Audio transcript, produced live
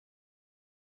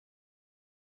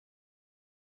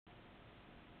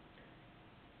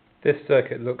This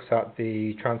circuit looks at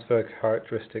the transfer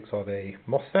characteristics of a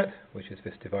MOSFET, which is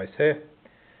this device here,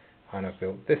 and I've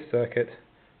built this circuit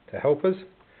to help us.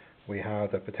 We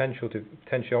have a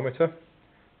potentiometer,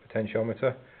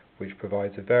 which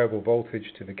provides a variable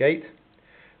voltage to the gate,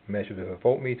 measured with a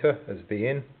voltmeter as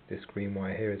Vin. This green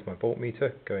wire here is my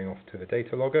voltmeter going off to the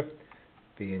data logger,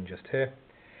 Vin just here.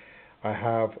 I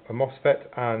have a MOSFET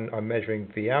and I'm measuring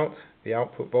Vout, the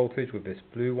output voltage, with this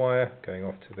blue wire going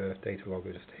off to the data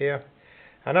logger just here.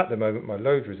 And at the moment my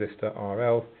load resistor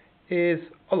RL is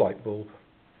a light bulb.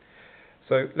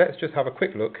 So let's just have a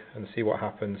quick look and see what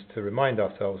happens to remind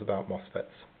ourselves about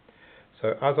MOSFETs.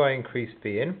 So as I increase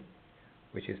Vin,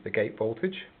 which is the gate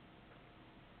voltage,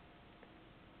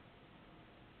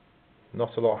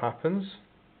 not a lot happens,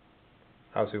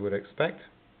 as we would expect.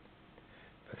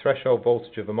 The threshold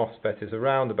voltage of a MOSFET is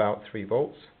around about 3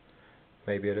 volts,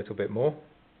 maybe a little bit more.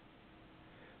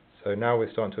 So now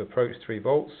we're starting to approach 3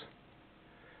 volts.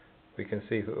 We can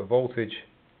see that the voltage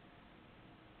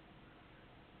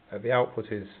at the output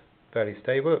is fairly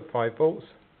stable at 5 volts,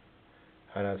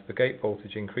 and as the gate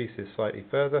voltage increases slightly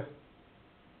further,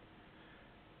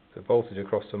 the voltage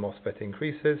across the MOSFET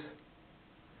increases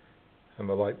and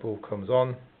the light bulb comes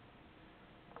on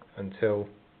until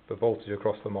the voltage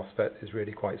across the MOSFET is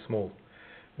really quite small.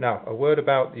 Now, a word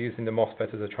about using the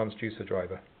MOSFET as a transducer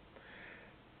driver.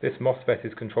 This MOSFET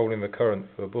is controlling the current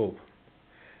for the bulb.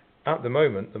 At the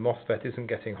moment, the MOSFET isn't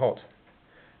getting hot,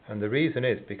 and the reason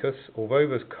is because although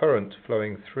there's current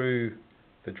flowing through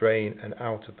the drain and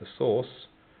out of the source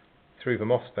through the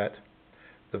MOSFET,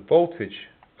 the voltage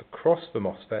across the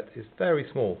MOSFET is very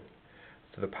small.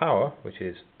 So the power, which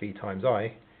is V times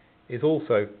I, is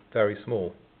also very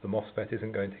small. The MOSFET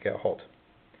isn't going to get hot.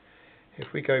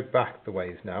 If we go back the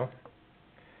ways now,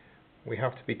 we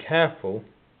have to be careful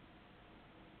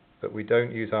that we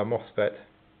don't use our MOSFET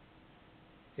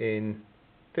in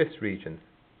this region,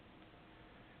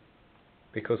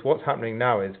 because what's happening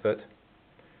now is that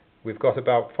we've got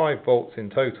about 5 volts in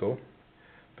total,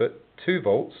 but 2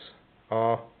 volts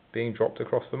are being dropped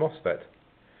across the MOSFET.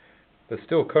 There's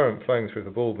still current flowing through the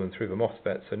bulb and through the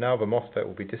MOSFET, so now the MOSFET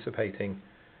will be dissipating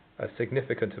a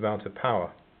significant amount of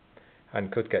power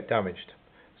and could get damaged.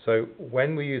 So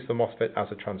when we use the MOSFET as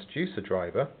a transducer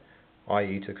driver,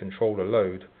 i.e. to control a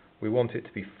load, we want it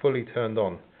to be fully turned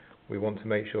on. We want to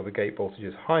make sure the gate voltage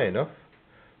is high enough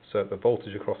so that the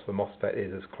voltage across the MOSFET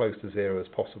is as close to 0 as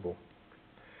possible.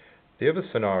 The other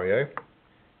scenario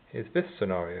is this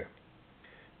scenario.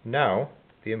 Now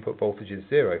the input voltage is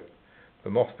 0. The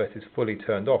MOSFET is fully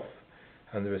turned off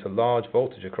and there is a large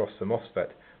voltage across the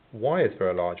MOSFET. Why is there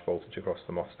a large voltage across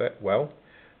the MOSFET? Well,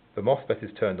 the MOSFET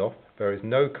is turned off, there is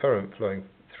no current flowing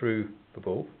through the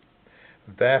bulb,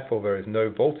 therefore there is no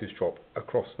voltage drop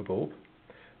across the bulb.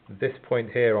 This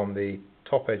point here on the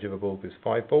top edge of the bulb is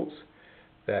 5 volts,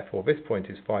 therefore this point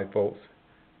is 5 volts,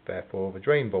 therefore the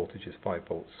drain voltage is 5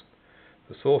 volts.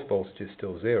 The source voltage is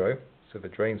still 0, so the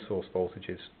drain source voltage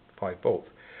is 5 volts.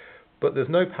 But there's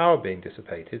no power being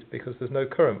dissipated because there's no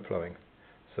current flowing,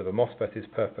 so the MOSFET is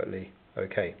perfectly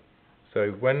okay.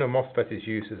 So when a MOSFET is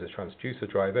used as a transducer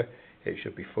driver, it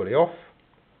should be fully off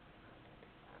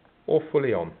or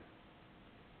fully on,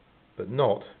 but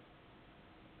not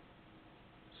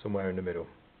somewhere in the middle.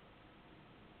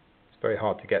 It's very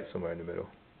hard to get somewhere in the middle.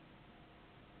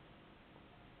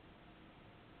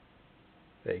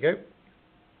 There you go.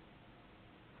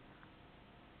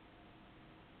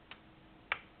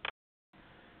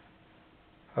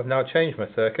 I've now changed my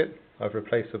circuit. I've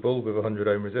replaced the bulb with a 100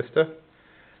 ohm resistor,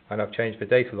 and I've changed the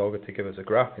data logger to give us a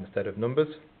graph instead of numbers.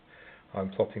 I'm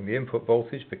plotting the input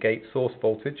voltage, the gate source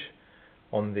voltage,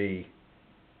 on the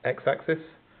x-axis,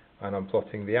 and I'm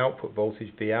plotting the output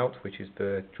voltage Vout, which is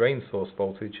the drain source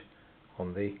voltage,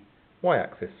 on the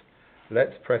y-axis.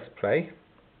 Let's press play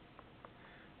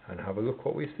and have a look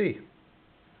what we see.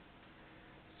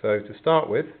 So to start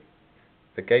with,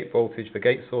 the gate voltage, the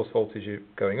gate source voltage is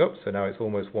going up, so now it's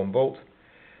almost 1 volt.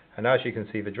 And as you can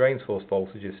see, the drain source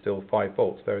voltage is still 5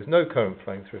 volts. There is no current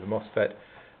flowing through the MOSFET.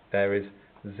 There is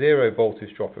 0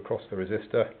 voltage drop across the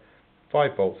resistor.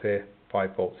 5 volts here,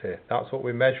 5 volts here. That's what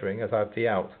we're measuring as our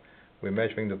Vout. We're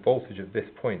measuring the voltage at this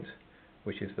point,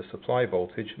 which is the supply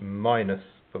voltage minus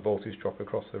the voltage drop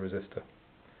across the resistor.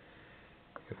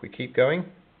 If we keep going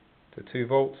to 2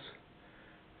 volts,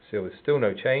 see there's still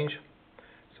no change.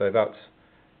 So that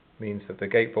means that the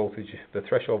gate voltage, the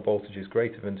threshold voltage, is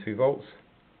greater than 2 volts.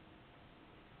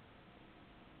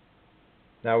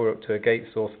 Now we're up to a gate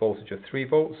source voltage of 3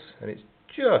 volts, and it's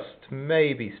just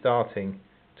maybe starting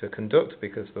to conduct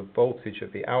because the voltage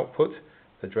of the output,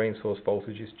 the drain source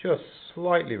voltage, is just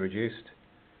slightly reduced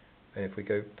and if we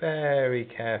go very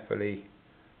carefully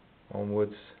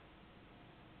onwards,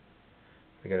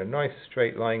 we get a nice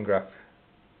straight line graph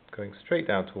going straight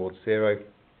down towards 0,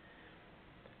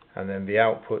 and then the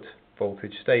output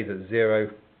voltage stays at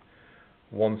 0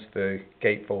 once the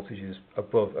gate voltage is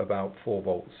above about 4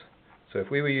 volts. So if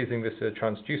we were using this as a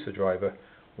transducer driver,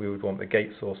 we would want the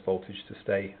gate source voltage to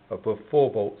stay above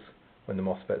 4 volts when the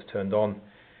MOSFET's turned on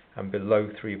and below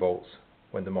 3 volts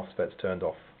when the MOSFET's turned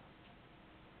off.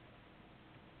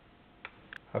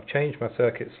 I've changed my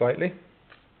circuit slightly.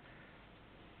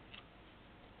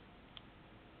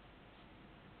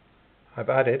 I've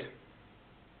added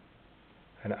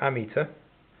an ammeter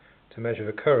to measure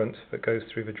the current that goes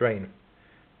through the drain.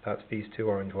 That's these two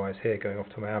orange wires here going off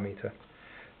to my ammeter.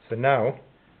 So now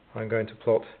I'm going to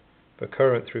plot the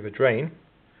current through the drain,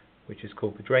 which is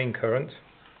called the drain current,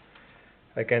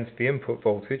 against the input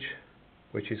voltage,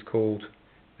 which is called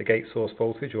the gate source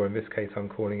voltage, or in this case I'm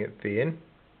calling it Vin.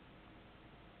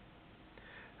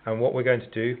 And what we're going to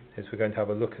do is we're going to have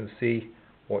a look and see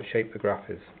what shape the graph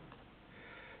is.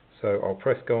 So I'll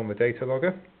press go on the data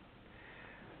logger,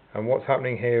 and what's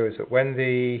happening here is that when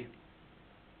the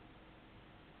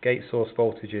gate source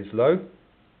voltage is low,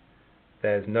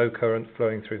 there's no current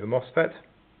flowing through the MOSFET.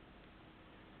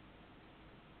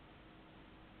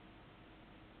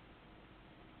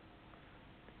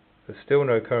 There's still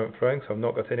no current flowing, so I've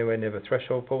not got anywhere near the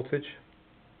threshold voltage.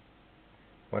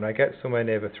 When I get somewhere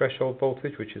near the threshold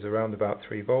voltage, which is around about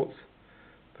 3 volts,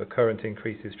 the current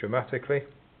increases dramatically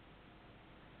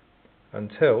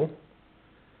until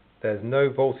there's no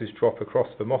voltage drop across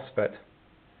the MOSFET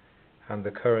and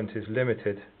the current is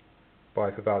limited by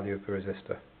the value of the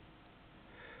resistor.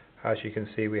 As you can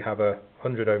see, we have a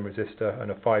 100 ohm resistor and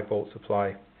a 5 volt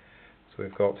supply, so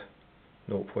we've got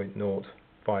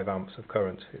 0.05 amps of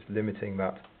current. It's limiting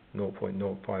that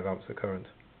 0.05 amps of current.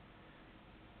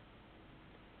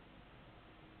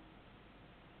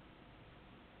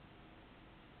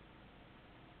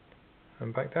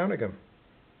 And back down again.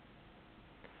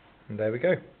 And there we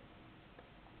go.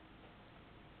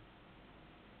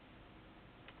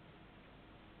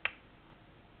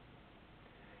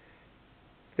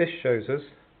 This shows us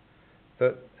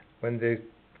that when the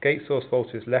gate source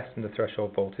voltage is less than the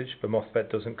threshold voltage, the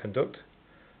MOSFET doesn't conduct.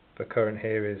 The current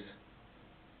here is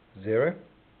 0.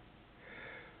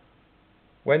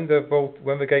 When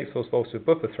the gate source voltage is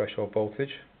above the threshold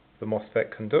voltage, the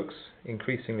MOSFET conducts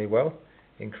increasingly well.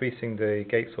 Increasing the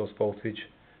gate source voltage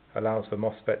allows the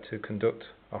MOSFET to conduct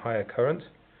a higher current,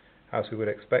 as we would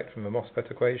expect from the MOSFET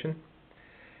equation.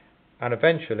 And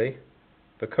eventually,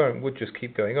 the current would just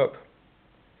keep going up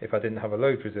if I didn't have a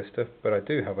load resistor, but I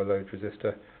do have a load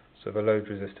resistor, so the load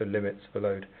resistor limits the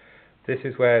load. This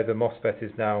is where the MOSFET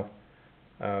is now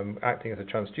acting as a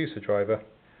transducer driver,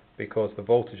 because the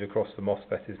voltage across the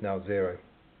MOSFET is now 0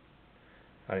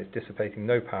 and it's dissipating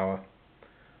no power.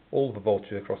 All the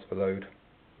voltage across the load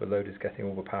is getting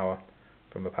all the power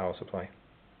from the power supply.